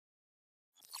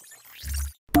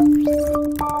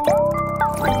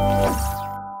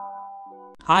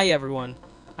Hi everyone,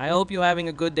 I hope you're having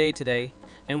a good day today,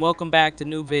 and welcome back to a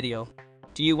new video.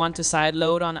 Do you want to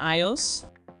sideload on iOS?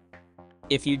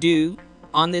 If you do,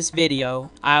 on this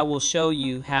video, I will show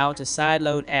you how to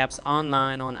sideload apps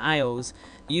online on iOS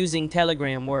using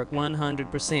Telegram work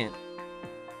 100%.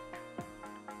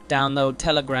 Download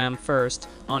Telegram first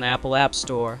on Apple App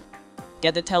Store.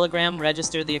 Get the Telegram,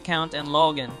 register the account, and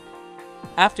log in.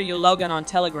 After you log in on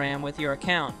Telegram with your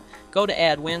account, go to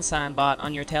Add WinSign bot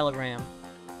on your Telegram.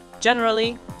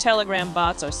 Generally, Telegram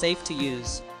bots are safe to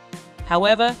use.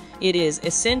 However, it is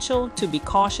essential to be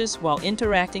cautious while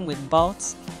interacting with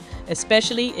bots,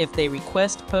 especially if they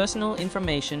request personal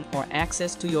information or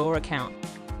access to your account.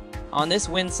 On this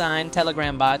WinSign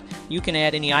Telegram bot, you can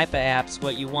add any IPA apps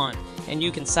what you want, and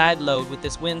you can sideload with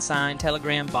this WinSign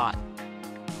Telegram bot.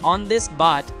 On this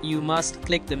bot, you must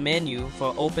click the menu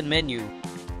for Open Menu.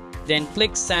 Then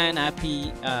click Sign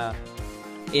IP.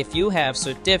 If you have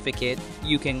certificate,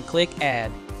 you can click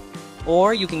Add.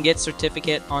 Or you can get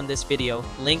certificate on this video,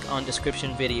 link on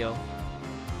description video.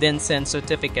 Then send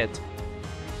certificate.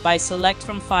 By select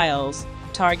from files,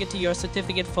 target to your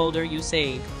certificate folder you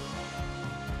saved.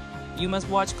 You must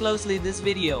watch closely this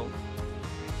video.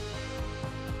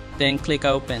 Then click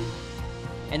Open.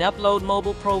 And upload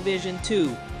Mobile Provision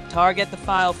 2. Target the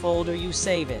file folder you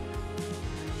save it.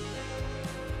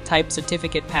 Type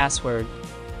certificate password.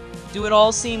 Do it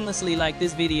all seamlessly like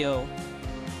this video.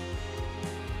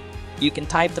 You can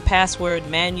type the password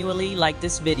manually like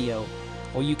this video,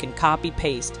 or you can copy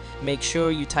paste. Make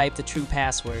sure you type the true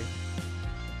password.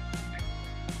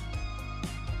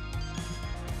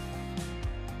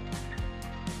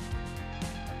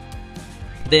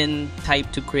 Then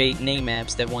type to create name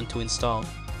apps that want to install.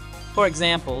 For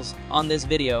examples, on this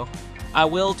video, I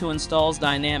will to installs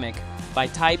Dynamic by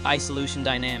type iSolution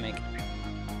Dynamic.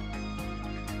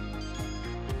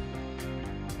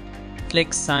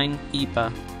 Click Sign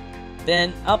IPA.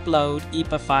 Then upload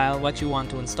IPA file what you want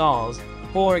to install.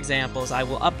 For examples, I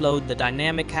will upload the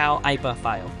Dynamic Cow IPA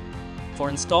file. For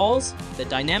installs, the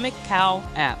Dynamic Cow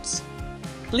apps.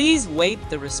 Please wait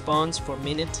the response for a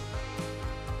minute.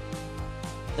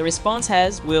 The response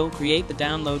will create the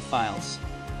download files.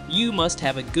 You must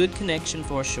have a good connection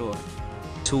for sure.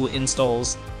 To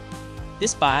installs.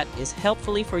 This bot is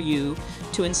helpfully for you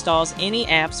to install any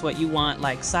apps what you want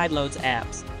like Sideload's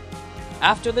apps.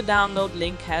 After the download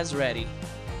link has ready,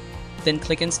 then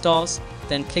click Installs,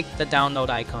 then click the download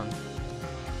icon.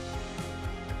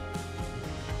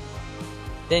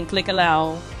 Then click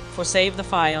Allow for save the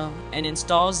file and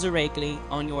installs directly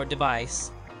on your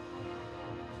device.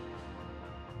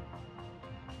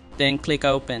 Then click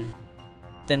Open.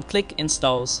 Then click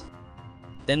Installs.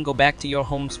 Then go back to your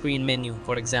home screen menu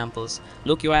for examples.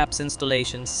 Look your app's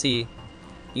installation, see.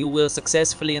 You will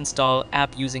successfully install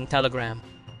app using Telegram.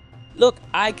 Look,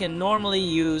 I can normally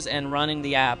use and running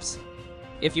the apps.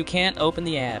 If you can't open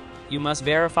the app, you must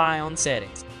verify on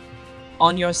settings.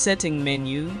 On your setting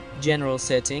menu, General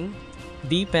Setting,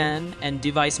 VPN and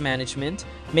Device Management,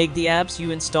 make the apps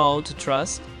you install to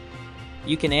trust.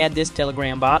 You can add this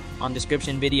Telegram bot on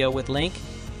description video with link.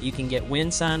 You can get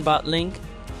WinSign bot link,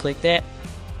 click that,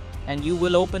 and you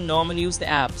will open normal use the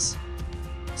apps.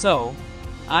 So,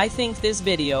 I think this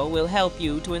video will help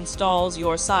you to install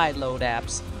your Sideload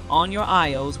apps on your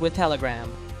iOS with Telegram.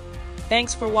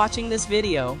 Thanks for watching this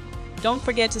video. Don't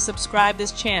forget to subscribe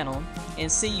this channel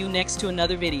and see you next to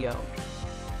another video.